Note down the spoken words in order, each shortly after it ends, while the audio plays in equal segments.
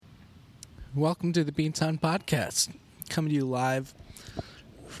Welcome to the Beantown Podcast, coming to you live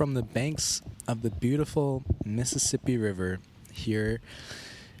from the banks of the beautiful Mississippi River here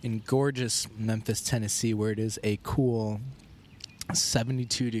in gorgeous Memphis, Tennessee, where it is a cool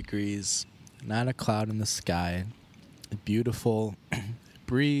 72 degrees, not a cloud in the sky, a beautiful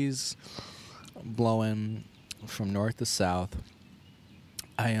breeze blowing from north to south.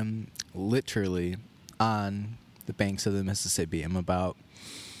 I am literally on the banks of the Mississippi. I'm about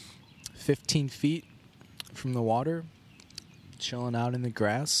 15 feet from the water, chilling out in the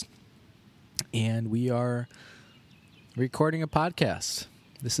grass, and we are recording a podcast.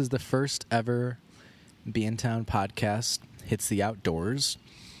 This is the first ever Beantown podcast hits the outdoors.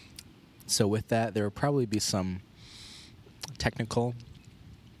 So with that, there will probably be some technical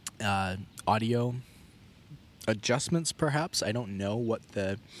audio adjustments, perhaps. I don't know what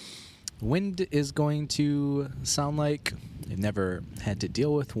the wind is going to sound like. I've never had to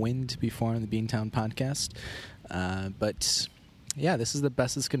deal with wind before on the Beantown podcast. But yeah, this is the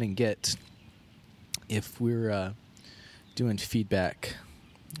best it's going to get. If we're doing feedback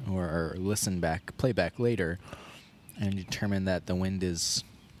or listen back, playback later, and determine that the wind is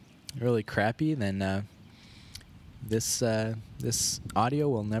really crappy, then this audio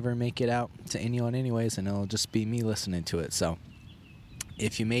will never make it out to anyone anyways, and it'll just be me listening to it. So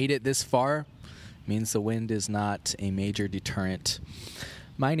if you made it this far, it means the wind is not a major deterrent.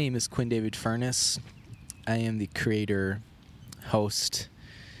 My name is Quinn David Furness. I am the creator, host,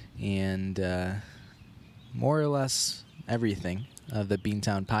 and more or less everything of the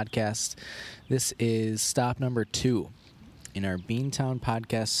Beantown Podcast. This is stop number 2 in our Beantown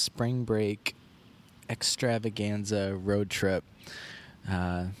Podcast spring break extravaganza road trip.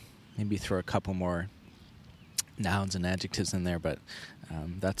 Maybe throw a couple more nouns and adjectives in there, but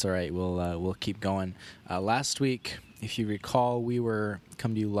that's all right. We'll keep going. Last week, if you recall, we were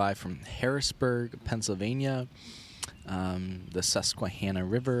coming to you live from Harrisburg, Pennsylvania. The Susquehanna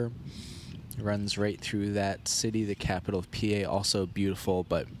River runs right through that city, the capital of PA, also beautiful.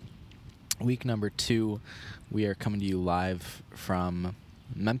 But week number 2, we are coming to you live from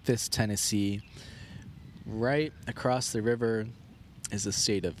Memphis, Tennessee. Right across the river is the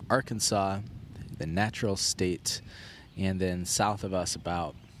state of Arkansas, the natural state, and then south of us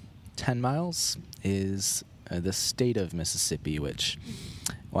about 10 miles is the state of Mississippi, which,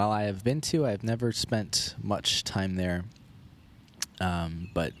 while I have been to, I've never spent much time there,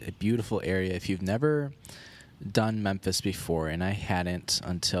 but a beautiful area. If you've never done Memphis before, and I hadn't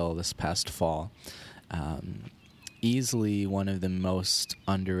until this past fall, easily one of the most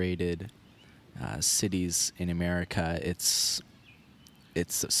underrated cities in America. It's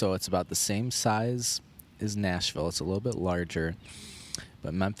about the same size as Nashville. It's a little bit larger,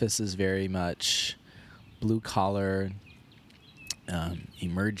 but Memphis is very much blue collar,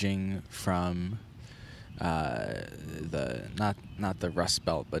 emerging from the not the Rust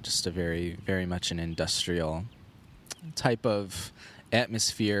Belt, but just a very, very much an industrial type of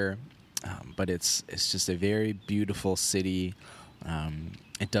atmosphere. But it's just a very beautiful city.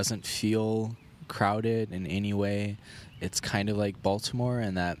 It doesn't feel crowded in any way. It's kind of like Baltimore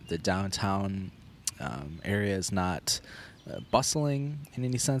in that the downtown area is not bustling in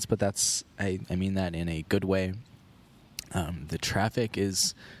any sense, but I mean that in a good way. The traffic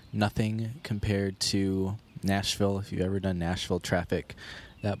is nothing compared to Nashville. If you've ever done Nashville traffic,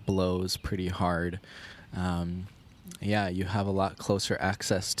 that blows pretty hard. Yeah, you have a lot closer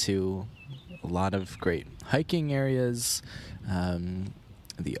access to a lot of great hiking areas.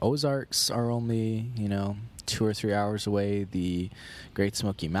 The Ozarks are only, 2 or 3 hours away. The Great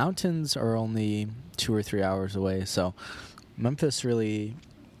Smoky Mountains are only 2 or 3 hours away. So Memphis really,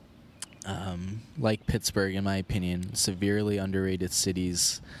 like Pittsburgh, in my opinion, severely underrated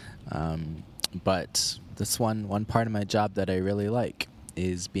cities. But that's one part of my job that I really like,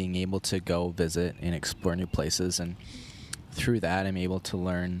 is being able to go visit and explore new places. And through that, I'm able to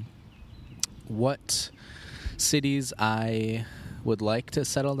learn what cities I would like to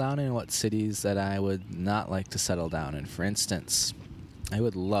settle down in, what cities that I would not like to settle down in. For instance, I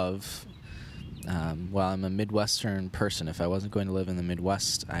would love, I'm a Midwestern person. If I wasn't going to live in the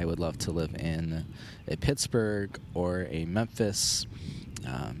Midwest, I would love to live in a Pittsburgh or a Memphis.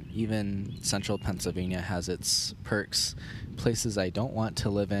 Even central Pennsylvania has its perks. Places I don't want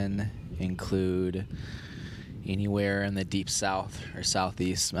to live in include anywhere in the deep south or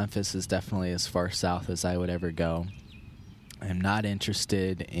southeast. Memphis is definitely as far south as I would ever go. I'm not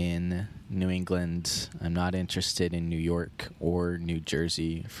interested in New England. I'm not interested in New York or New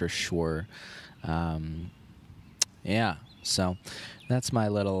Jersey for sure. So that's my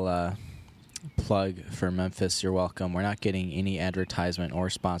little plug for Memphis, you're welcome. We're not getting any advertisement or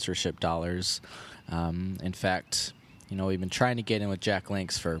sponsorship dollars. In fact, we've been trying to get in with Jack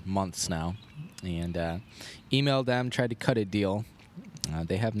Links for months now, and emailed them, tried to cut a deal.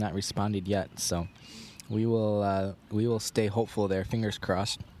 They have not responded yet, so we will stay hopeful there. Fingers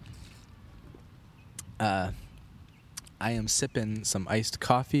crossed. I am sipping some iced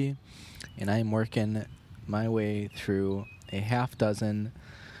coffee, and I am working my way through a half dozen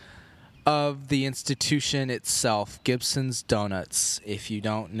of the institution itself, Gibson's Donuts. If you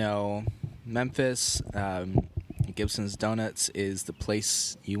don't know Memphis, Gibson's Donuts is the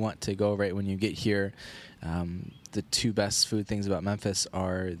place you want to go right when you get here. The two best food things about Memphis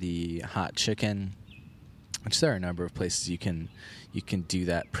are the hot chicken, which there are a number of places you can do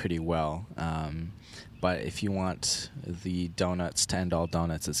that pretty well. But if you want the donuts to end all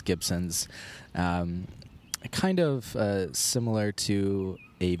donuts, it's Gibson's. Kind of similar to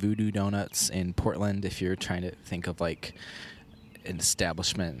a Voodoo Donuts in Portland, if you're trying to think of like an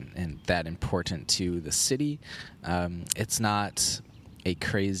establishment and that important to the city. It's not a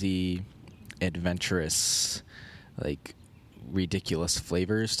crazy, adventurous, like ridiculous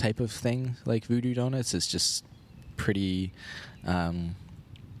flavors type of thing like Voodoo Donuts. It's just pretty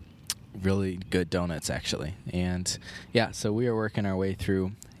really good donuts, actually. And yeah, so we are working our way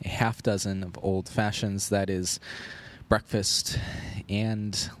through a half dozen of old fashions. That is breakfast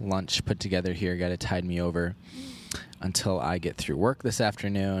and lunch put together here. Got to tide me over until I get through work this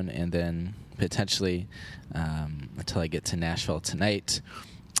afternoon, and then potentially until I get to Nashville tonight.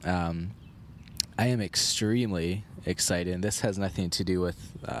 I am extremely excited, and this has nothing to do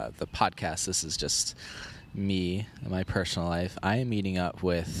with the podcast. This is just me, my personal life. I am meeting up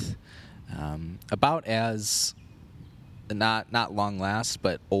with about as not long last,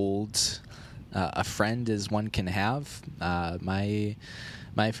 but old a friend as one can have. My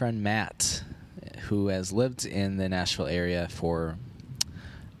friend Matt, who has lived in the Nashville area for,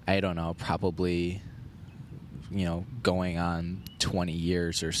 I don't know, probably going on 20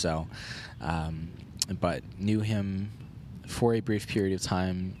 years or so, but knew him for a brief period of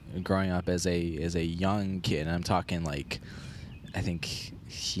time growing up as a young kid. And I'm talking like, I think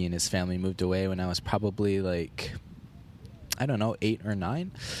he and his family moved away when I was probably like, I don't know, 8 or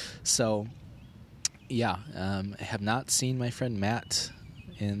 9. So yeah, I have not seen my friend Matt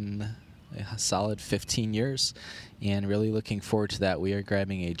in a solid 15 years, and really looking forward to that. We are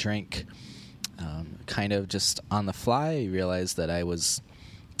grabbing a drink kind of just on the fly. I realized that I was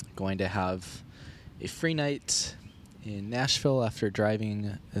going to have a free night in Nashville after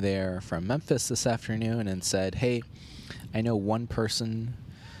driving there from Memphis this afternoon, and said, hey, I know one person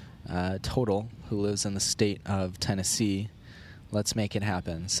total who lives in the state of Tennessee. Let's make it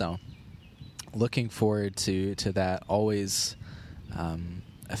happen. So looking forward to that. Always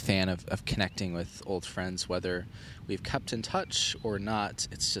a fan of connecting with old friends, whether we've kept in touch or not.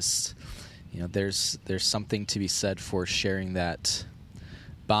 It's just, there's something to be said for sharing that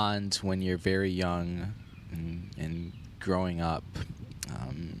bond when you're very young and growing up.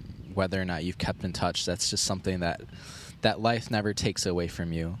 Whether or not you've kept in touch, that's just something that life never takes away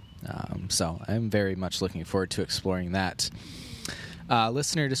from you. So I'm very much looking forward to exploring that.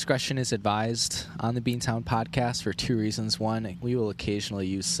 Listener discretion is advised on the Beantown podcast for 2 reasons. One, we will occasionally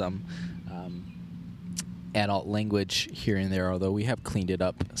use some adult language here and there, although we have cleaned it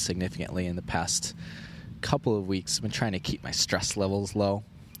up significantly in the past couple of weeks. I've been trying to keep my stress levels low,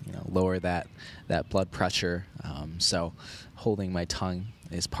 lower that blood pressure. So holding my tongue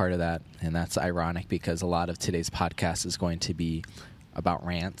is part of that, and that's ironic because a lot of today's podcast is going to be about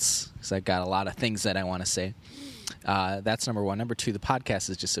rants, because I've got a lot of things that I want to say. That's number one. Number two, the podcast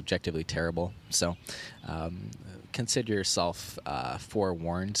is just objectively terrible. So consider yourself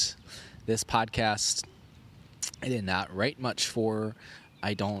forewarned. This podcast, I did not write much for.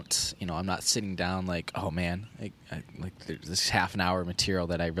 I don't, I'm not sitting down like, oh man, like there's this half an hour material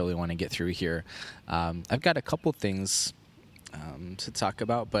that I really want to get through here. I've got a couple things to talk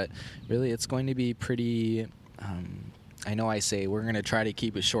about, but really it's going to be pretty... I know I say we're going to try to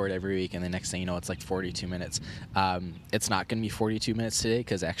keep it short every week, and the next thing you know, it's like 42 minutes. It's not going to be 42 minutes today,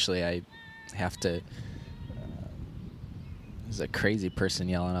 because actually I have to... there's a crazy person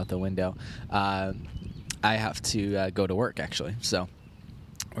yelling out the window. I have to go to work, actually. So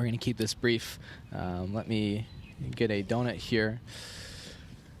we're going to keep this brief. Let me get a donut here.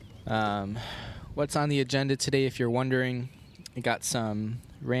 What's on the agenda today, if you're wondering? I got some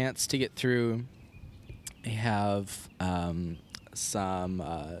rants to get through. I have some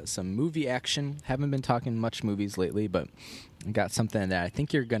movie action. Haven't been talking much movies lately, but I got something that I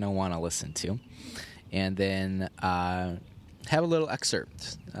think you're going to want to listen to. And then have a little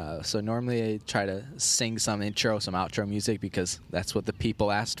excerpt. So normally I try to sing some intro, some outro music because that's what the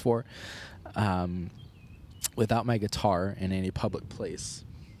people asked for. Without my guitar in any public place,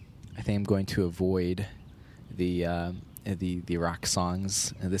 I think I'm going to avoid the rock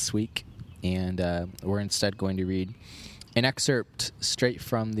songs this week, and we're instead going to read an excerpt straight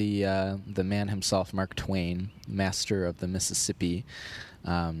from the man himself, Mark Twain, master of the Mississippi,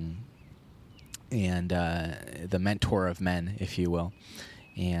 and the mentor of men, if you will.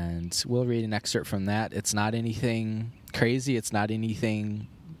 And we'll read an excerpt from that. It's not anything crazy. It's not anything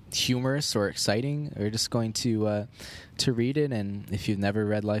humorous or exciting. We're just going to read it. And if you've never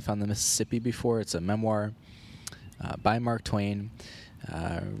read Life on the Mississippi before, it's a memoir by Mark Twain.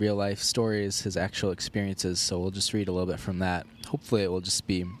 Real life stories, his actual experiences. So we'll just read a little bit from that. Hopefully it will just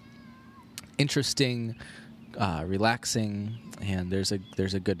be interesting, relaxing, and there's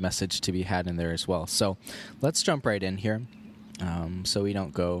a good message to be had in there as well. So let's jump right in here, so we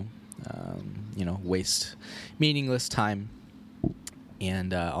don't go, waste meaningless time.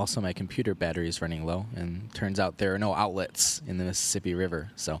 And also my computer battery is running low, and turns out there are no outlets in the Mississippi River.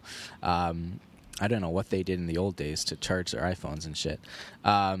 So I don't know what they did in the old days to charge their iPhones and shit.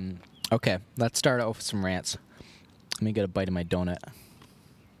 Okay, let's start out with some rants. Let me get a bite of my donut.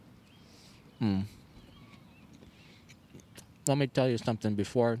 Let me tell you something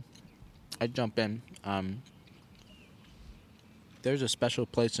before I jump in. There's a special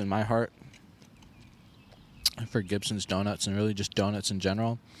place in my heart for Gibson's Donuts, and really just donuts in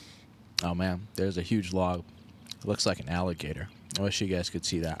general. Oh man, there's a huge log. It looks like an alligator. I wish you guys could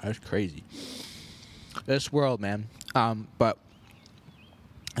see that. That's crazy. This world, man. But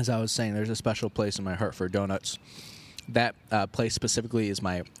as I was saying, there's a special place in my heart for donuts. That place specifically is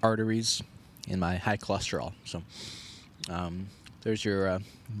my arteries and my high cholesterol. So there's your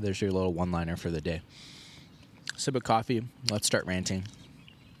little one-liner for the day. Sip of coffee. Let's start ranting.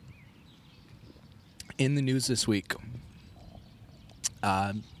 In the news this week,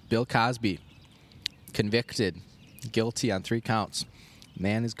 Bill Cosby, convicted, guilty on 3 counts.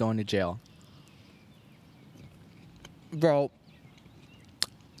 Man is going to jail. Bro,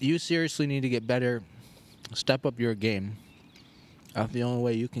 you seriously need to get better. Step up your game. The only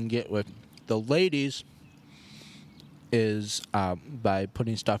way you can get with the ladies is by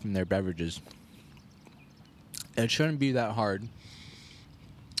putting stuff in their beverages. It shouldn't be that hard.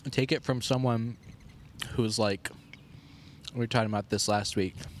 Take it from someone who's like, we were talking about this last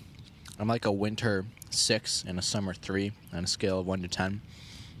week. I'm like a winter 6 and a summer 3 on a scale of 1 to 10.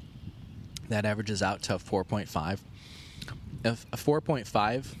 That averages out to 4.5. If a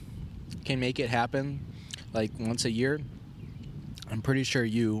 4.5 can make it happen like once a year, I'm pretty sure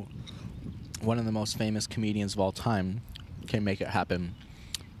you, one of the most famous comedians of all time, can make it happen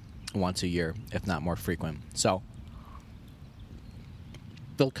once a year, if not more frequent. So,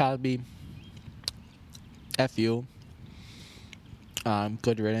 Bill Cosby, F you.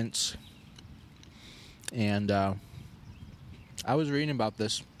 Good riddance. And I was reading about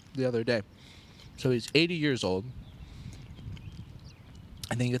this the other day. So he's 80 years old.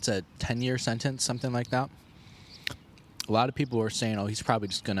 I think it's a 10-year sentence, something like that. A lot of people were saying, oh, he's probably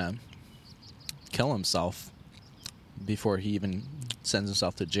just going to kill himself before he even sends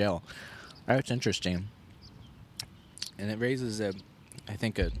himself to jail. That's interesting. And it raises, I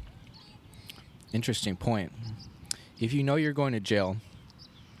think, a interesting point. If you know you're going to jail,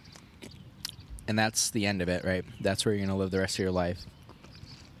 and that's the end of it, right? That's where you're going to live the rest of your life.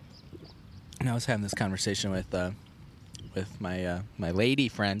 And I was having this conversation with my lady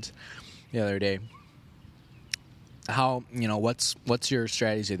friend the other day. How, what's your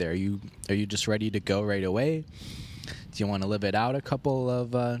strategy there? Are you just ready to go right away? Do you want to live it out a couple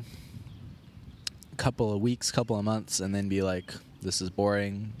of weeks, couple of months, and then be like, this is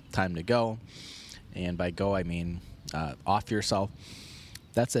boring, time to go? And by go, I mean off yourself.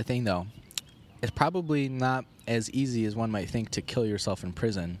 That's the thing, though. It's probably not as easy as one might think to kill yourself in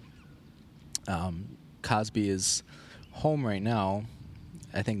prison. Cosby is home right now,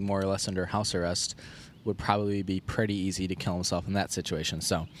 I think more or less under house arrest. Would probably be pretty easy to kill himself in that situation.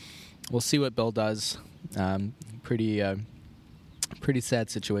 So we'll see what Bill does. Pretty sad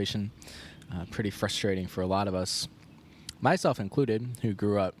situation. Pretty frustrating for a lot of us, myself included, who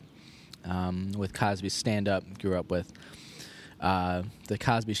grew up with Cosby's stand-up, grew up with the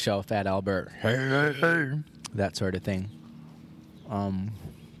Cosby Show, Fat Albert, that sort of thing.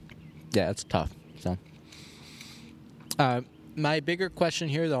 Yeah, it's tough. So my bigger question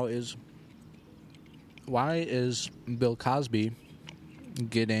here, though, is why is Bill Cosby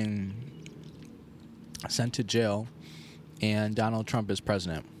getting sent to jail and Donald Trump is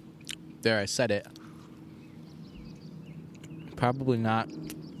president? There, I said it. probably not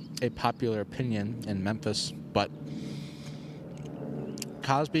a popular opinion in Memphis, but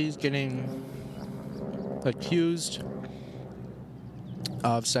Cosby's getting accused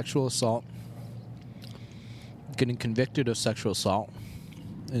of sexual assault, getting convicted of sexual assault,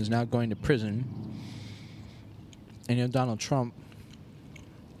 is now going to prison. And Donald Trump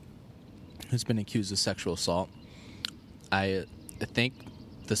has been accused of sexual assault, I think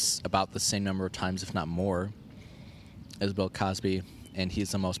this about the same number of times, if not more, as Bill Cosby, and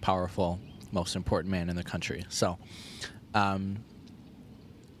he's the most powerful, most important man in the country. So, I'm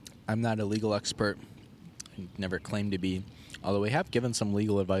not a legal expert. I never claimed to be, although we have given some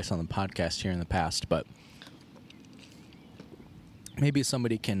legal advice on the podcast here in the past, but maybe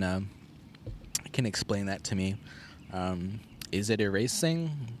somebody can explain that to me. Is it a race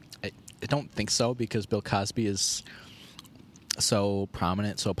thing? I don't think so, because Bill Cosby is so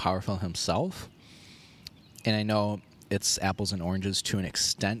prominent, so powerful himself. And I know it's apples and oranges to an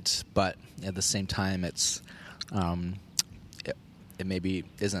extent, but at the same time, it maybe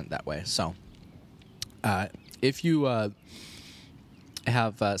isn't that way. So if you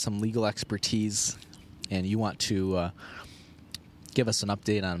have some legal expertise and you want to give us an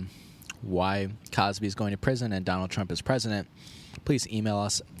update on why Cosby is going to prison and Donald Trump is president, please email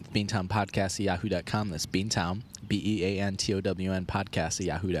us at beantownpodcast@yahoo.com. That's Beantown, BEANTOWN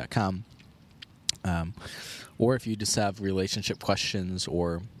podcast@yahoo.com. Or if you just have relationship questions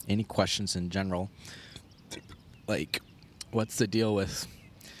or any questions in general, like what's the deal with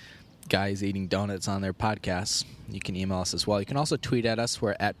guys eating donuts on their podcasts, you can email us as well. You can also tweet at us.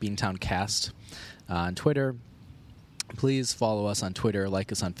 We're at BeantownCast on Twitter. Please follow us on Twitter,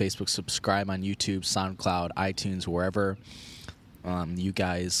 like us on Facebook, subscribe on YouTube, SoundCloud, iTunes, wherever you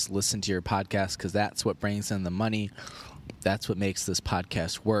guys listen to your podcast, because that's what brings in the money. That's what makes this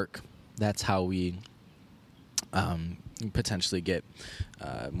podcast work. That's how we potentially get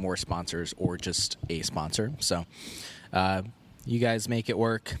more sponsors or just a sponsor. So you guys make it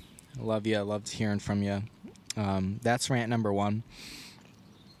work. I love you. I loved hearing from you. That's rant number 1.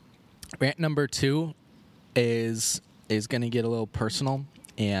 Rant number 2 is going to get a little personal,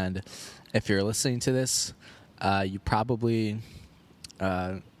 and if you're listening to this, you probably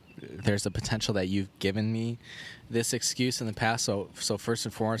there's a potential that you've given me this excuse in the past. So first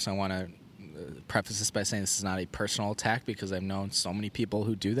and foremost, I want to preface this by saying this is not a personal attack, because I've known so many people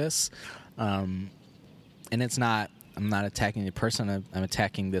who do this, and it's not. I'm not attacking the person. I'm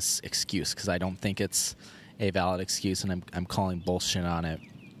attacking this excuse, because I don't think it's a valid excuse, and I'm calling bullshit on it.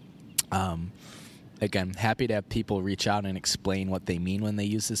 Again, happy to have people reach out and explain what they mean when they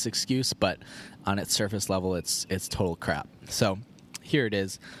use this excuse, but on its surface level, it's total crap. So here it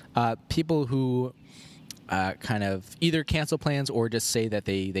is. People who kind of either cancel plans or just say that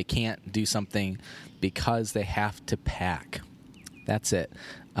they can't do something because they have to pack. That's it.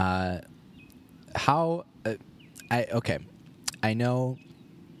 I know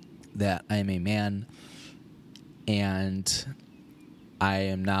that I am a man, and I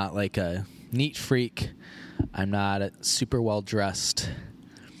am not like a neat freak. I'm not super well dressed.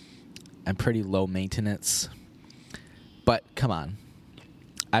 I'm pretty low maintenance. But come on.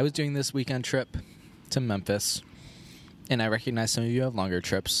 I was doing this weekend trip to Memphis, and I recognize some of you have longer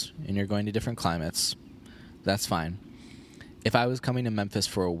trips and you're going to different climates. That's fine. If I was coming to Memphis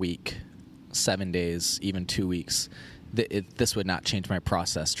for a week, 7 days, even 2 weeks, this would not change my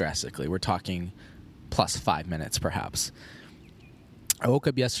process drastically. We're talking plus 5 minutes perhaps. I woke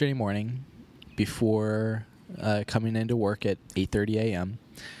up yesterday morning before coming into work at 8:30 a.m.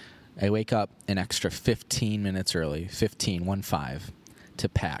 I wake up an extra 15 minutes early, 15 to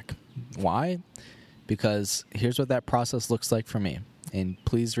pack. Why? Because here's what that process looks like for me. And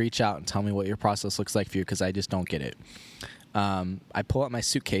please reach out and tell me what your process looks like for you, because I just don't get it. I pull out my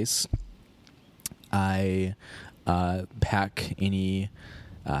suitcase. I pack any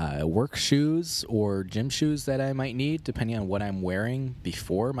work shoes or gym shoes that I might need, depending on what I'm wearing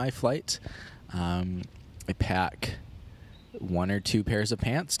before my flight. I pack 1 or 2 pairs of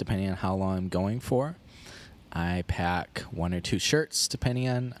pants, depending on how long I'm going for. I pack 1 or 2 shirts, depending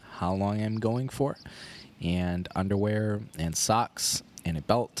on how long I'm going for, and underwear and socks and a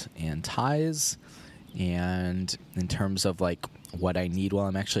belt and ties. And in terms of like what I need while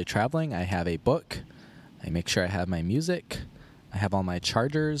I'm actually traveling, I have a book. I make sure I have my music. I have all my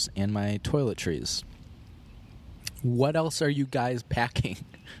chargers and my toiletries. What else are you guys packing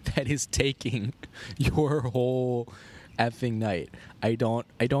that is taking your whole effing night? I don't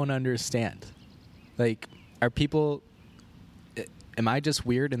understand. Like, am I just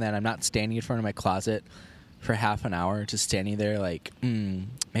weird in that I'm not standing in front of my closet for half an hour, just standing there like,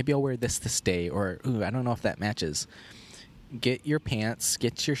 maybe I'll wear this day, or, I don't know if that matches. get your pants,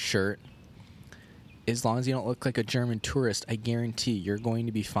 get your shirt. As long as you don't look like a German tourist, I guarantee you're going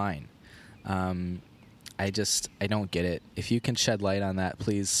to be fine. I don't get it. If you can shed light on that,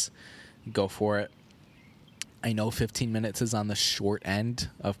 please go for it. I know 15 minutes is on the short end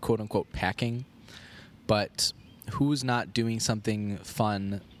of quote-unquote packing, but who's not doing something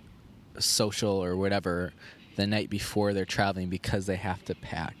fun, social, or whatever the night before they're traveling because they have to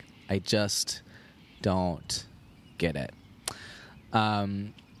pack? I just don't get it.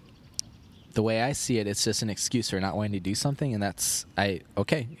 The way I see it, it's just an excuse for not wanting to do something, and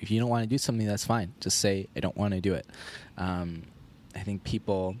okay. If you don't want to do something, that's fine. Just say, I don't want to do it. I think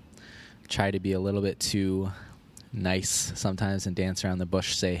people try to be a little bit too nice sometimes and dance around the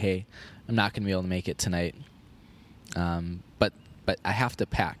bush, say, hey, I'm not going to be able to make it tonight. But I have to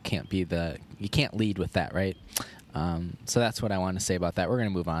pack. You can't lead with that, right? So that's what I want to say about that. We're going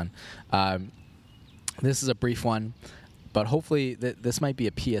to move on. This is a brief one, but hopefully this might be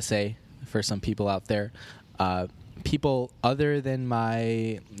a PSA for some people out there. People other than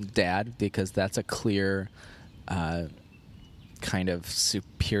my dad, because that's a clear kind of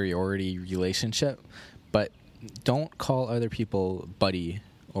superiority relationship, but don't call other people buddy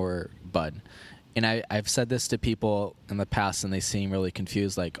or bud. And I've said this to people in the past, and they seem really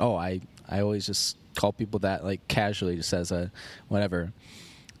confused, like, oh, I always just call people that, like, casually, just as a whatever.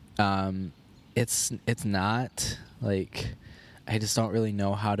 It's not, like, I just don't really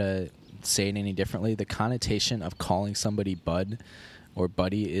know how to say it any differently. The connotation of calling somebody bud or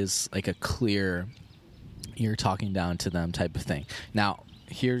buddy is like a clear, you're talking down to them type of thing. Now,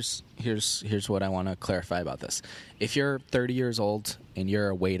 here's what I want to clarify about this. If you're 30 years old and you're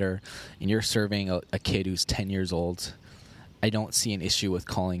a waiter and you're serving a kid who's 10 years old, I don't see an issue with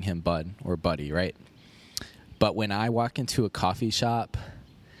calling him bud or buddy, right? But when I walk into a coffee shop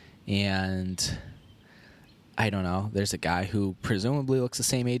and I don't know, there's a guy who presumably looks the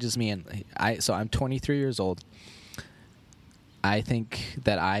same age as me, and so I'm 23 years old. I think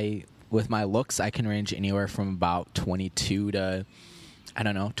that with my looks, I can range anywhere from about 22 to, I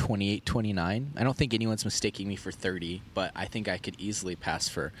don't know, 28, 29. I don't think anyone's mistaking me for 30, but I think I could easily pass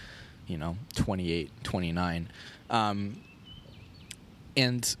for, 28, 29.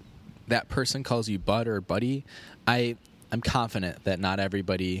 And that person calls you bud or buddy. I'm confident that not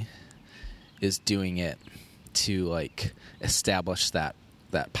everybody is doing it to, like, establish that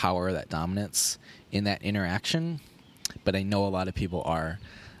power, that dominance in that interaction, but I know a lot of people are.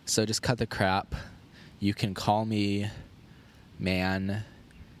 So just cut the crap. You can call me man.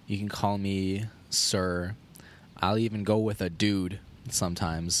 You can call me sir. I'll even go with a dude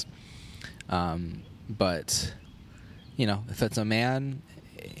sometimes. But, if it's a man,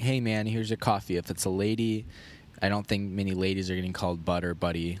 hey, man, here's your coffee. If it's a lady, I don't think many ladies are getting called bud or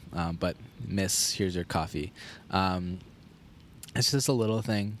buddy, but miss, here's your coffee. It's just a little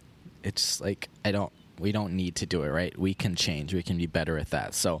thing. It's like, we don't need to do it, right? We can change. We can be better at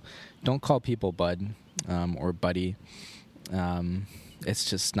that. So don't call people bud or buddy. It's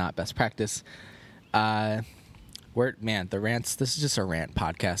just not best practice. The rants, this is just a rant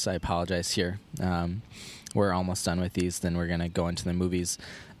podcast. I apologize here. We're almost done with these. Then we're going to go into the movies.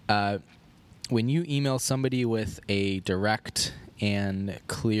 When you email somebody with a direct and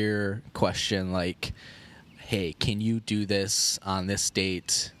clear question like, hey, can you do this on this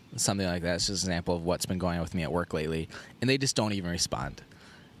date? Something like that. It's just an example of what's been going on with me at work lately. And they just don't even respond.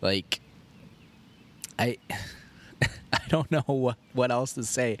 Like, I don't know what else to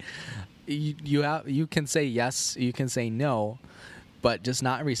say. You can say yes, you can say no, but just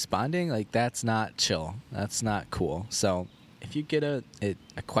not responding, like, that's not chill. That's not cool. So if you get a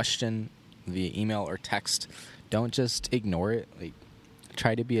question via email or text, don't just ignore it. Like,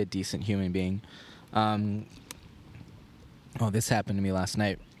 try to be a decent human being. This happened to me last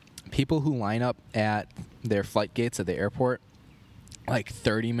night. People who line up at their flight gates at the airport like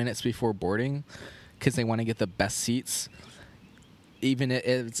 30 minutes before boarding because they want to get the best seats. Even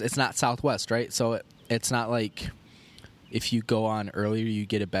it's not Southwest, right? So it's not like if you go on earlier, you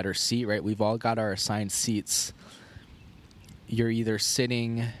get a better seat, right? We've all got our assigned seats. You're either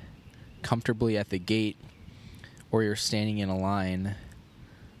sitting comfortably at the gate or you're standing in a line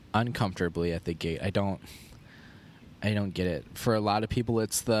uncomfortably at the gate. I don't get it. For a lot of people,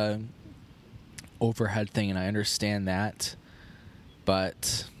 it's the overhead thing, and I understand that,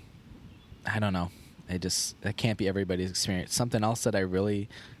 but I don't know. That can't be everybody's experience. Something else that I really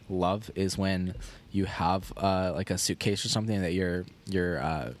love is when you have like a suitcase or something that you're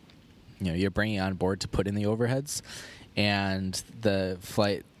bringing on board to put in the overheads, and the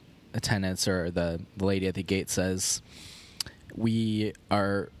flight attendants or the lady at the gate says, we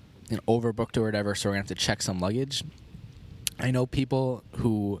are overbooked or whatever, so we're gonna have to check some luggage. I know people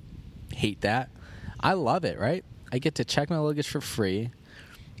who hate that. I love it, right? I get to check my luggage for free.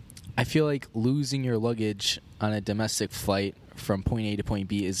 I feel like losing your luggage on a domestic flight from point A to point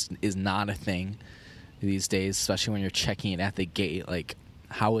B is not a thing these days, especially when you're checking it at the gate. Like,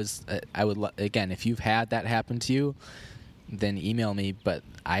 how is again, if you've had that happen to you, then email me, but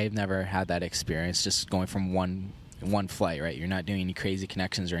I've never had that experience just going from one flight, right? You're not doing any crazy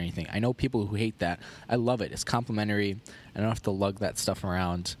connections or anything. I know people who hate that. I love it. It's complimentary. I don't have to lug that stuff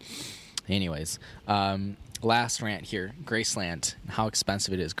around. Anyways, last rant here, Graceland, how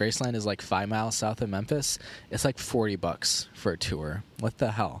expensive it is. Graceland is like 5 miles south of Memphis. It's like $40 for a tour. What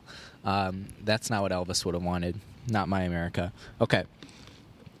the hell? That's not what Elvis would have wanted. Not my America. Okay.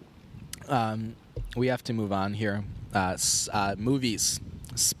 We have to move on here. Movies.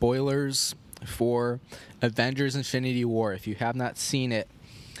 Spoilers for Avengers Infinity War. If you have not seen it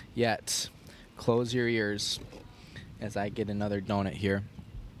yet, close your ears as I get another donut here.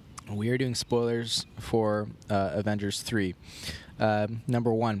 We are doing spoilers for Avengers 3.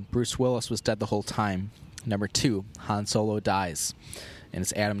 Number 1, Bruce Willis was dead the whole time. Number 2, Han Solo dies, and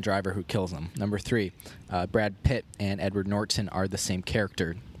it's Adam Driver who kills him. Number 3, Brad Pitt and Edward Norton are the same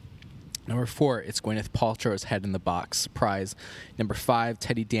character. Number 4, it's Gwyneth Paltrow's head in the box. Surprise. Number 5,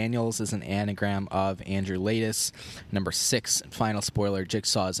 Teddy Daniels is an anagram of Andrew Laeddis. Number 6, final spoiler,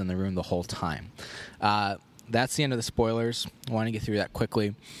 Jigsaw is in the room the whole time. That's the end of the spoilers. I want to get through that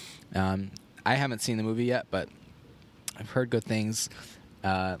quickly. I haven't seen the movie yet, but I've heard good things.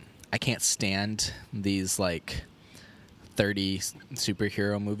 I can't stand these, 30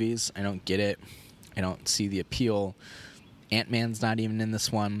 superhero movies. I don't get it. I don't see the appeal. Ant-Man's not even in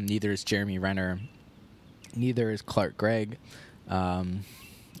this one. Neither is Jeremy Renner. Neither is Clark Gregg.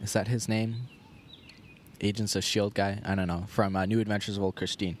 Is that his name? Agents of S.H.I.E.L.D. guy? I don't know. From New Adventures of Old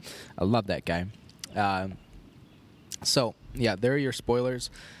Christine. I love that guy. So, yeah, there are your spoilers.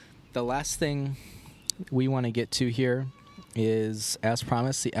 The last thing we want to get to here is, as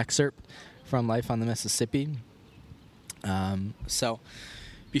promised, the excerpt from Life on the Mississippi. So,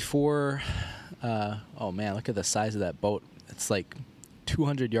 before... oh, man, look at the size of that boat. It's like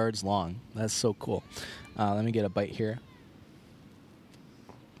 200 yards long. That's so cool. Let me get a bite here.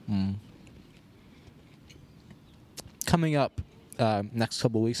 Coming up next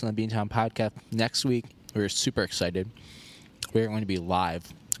couple of weeks on the Beantown Podcast. Next week, we're super excited. We're going to be live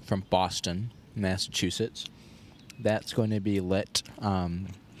from Boston, Massachusetts. That's going to be lit. We're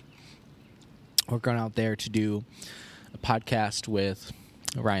going out there to do a podcast with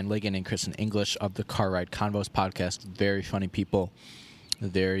Ryan Ligon and Kristen English of the Car Ride Convos podcast. Very funny people. A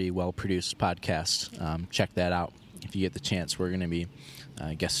very well-produced podcast. Check that out. If you get the chance, we're going to be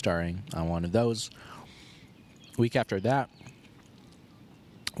guest starring on one of those. Week after that,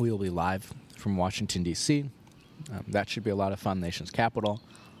 we will be live from Washington, D.C. That should be a lot of fun. Nation's capital.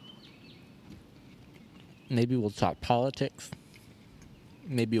 Maybe we'll talk politics.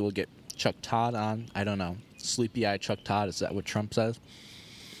 Maybe we'll get Chuck Todd on. I don't know. Sleepy-eyed Chuck Todd. Is that what Trump says?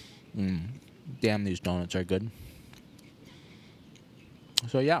 Damn, these donuts are good.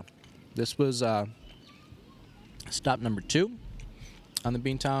 So, yeah. This was stop number 2 on the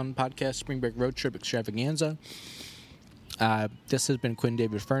Beantown Podcast Spring Break Road Trip Extravaganza. This has been Quinn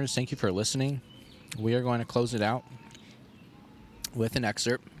David Furness. Thank you for listening. We are going to close it out with an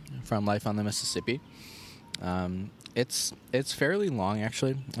excerpt from Life on the Mississippi. It's fairly long,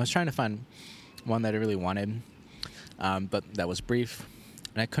 actually. I was trying to find one that I really wanted, but that was brief,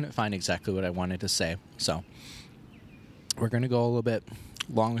 and I couldn't find exactly what I wanted to say. So we're going to go a little bit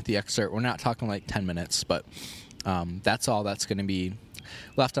long with the excerpt. We're not talking like 10 minutes, but that's all that's going to be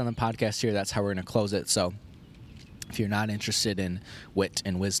left on the podcast here. That's how we're going to close it. So if you're not interested in wit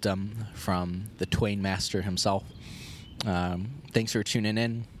and wisdom from the Twain Master himself, thanks for tuning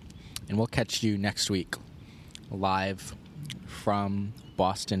in, and we'll catch you next week live from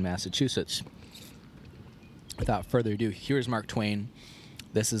Boston, Massachusetts. Without further ado, here's Mark Twain.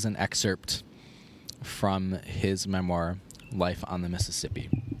 This is an excerpt from his memoir, Life on the Mississippi.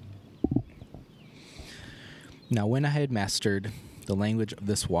 Now, when I had mastered the language of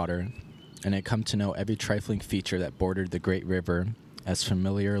this water, and had come to know every trifling feature that bordered the great river as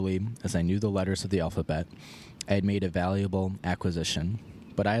familiarly as I knew the letters of the alphabet, I had made a valuable acquisition.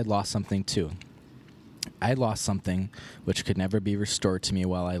 But I had lost something, too. I had lost something which could never be restored to me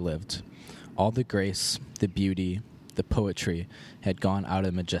while I lived. All the grace, the beauty, the poetry had gone out of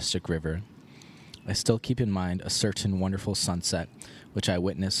the majestic river. I still keep in mind a certain wonderful sunset which I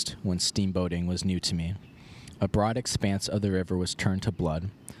witnessed when steamboating was new to me. A broad expanse of the river was turned to blood.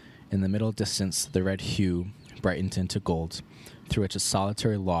 In the middle distance, the red hue brightened into gold, through which a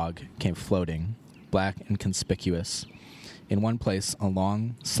solitary log came floating, black and conspicuous. In one place, a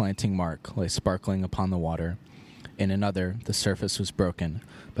long, slanting mark lay sparkling upon the water. In another, the surface was broken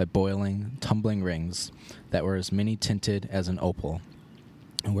by boiling, tumbling rings that were as many-tinted as an opal.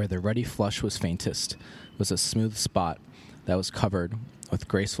 And where the ruddy flush was faintest was a smooth spot that was covered with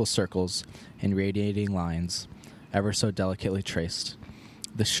graceful circles and radiating lines, ever so delicately traced.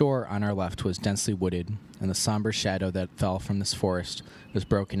 The shore on our left was densely wooded, and the somber shadow that fell from this forest was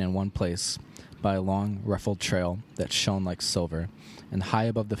broken in one place by a long, ruffled trail that shone like silver, and high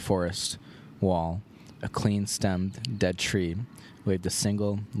above the forest wall, a clean-stemmed, dead tree waved a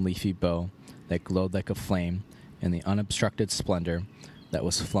single leafy bow that glowed like a flame in the unobstructed splendor that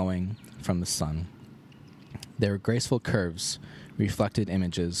was flowing from the sun. There were graceful curves, reflected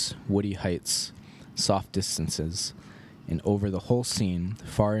images, woody heights, soft distances, and over the whole scene,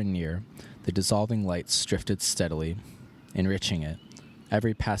 far and near, the dissolving lights drifted steadily, enriching it,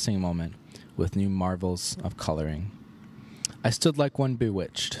 every passing moment, with new marvels of coloring. I stood like one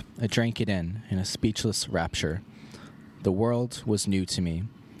bewitched. I drank it in a speechless rapture. The world was new to me,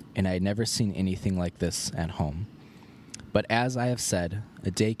 and I had never seen anything like this at home. But as I have said, a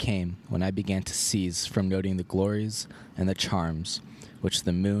day came when I began to cease from noting the glories and the charms which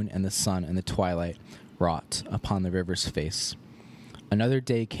the moon and the sun and the twilight wrought upon the river's face. Another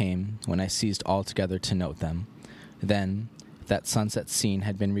day came when I ceased altogether to note them. Then, if that sunset scene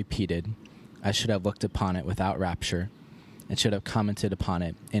had been repeated, I should have looked upon it without rapture, and should have commented upon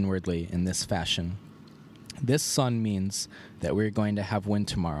it inwardly in this fashion. This sun means that we are going to have wind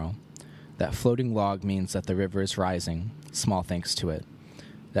tomorrow. That floating log means that the river is rising, small thanks to it.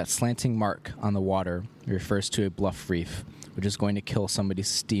 That slanting mark on the water refers to a bluff reef, which is going to kill somebody's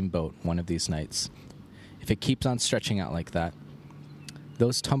steamboat one of these nights, if it keeps on stretching out like that.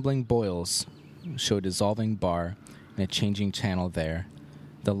 Those tumbling boils show a dissolving bar and a changing channel there.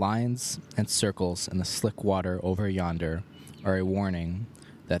 The lines and circles in the slick water over yonder are a warning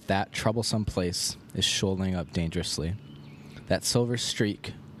that that troublesome place is shoaling up dangerously. That silver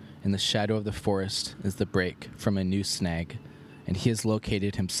streak in the shadow of the forest is the break from a new snag, and he has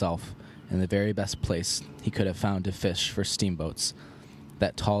located himself in the very best place he could have found to fish for steamboats.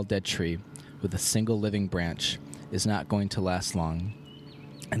 That tall dead tree, with a single living branch, is not going to last long.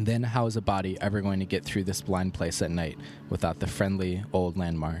 And then how is a body ever going to get through this blind place at night without the friendly old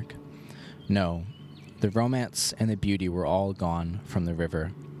landmark? No, the romance and the beauty were all gone from the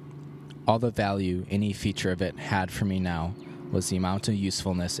river. All the value any feature of it had for me now was the amount of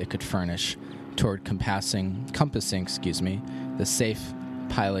usefulness it could furnish toward compassing the safe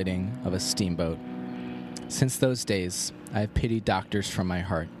piloting of a steamboat. Since those days, I have pitied doctors from my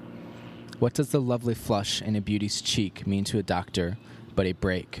heart. What does the lovely flush in a beauty's cheek mean to a doctor but a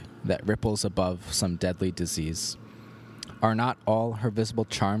break that ripples above some deadly disease? Are not all her visible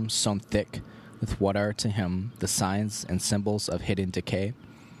charms sewn thick with what are to him the signs and symbols of hidden decay?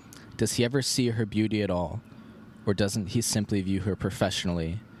 Does he ever see her beauty at all, or doesn't he simply view her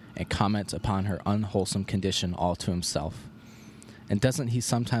professionally and comment upon her unwholesome condition all to himself? And doesn't he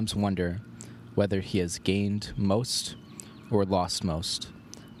sometimes wonder whether he has gained most or lost most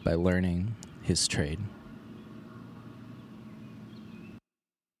by learning his trade?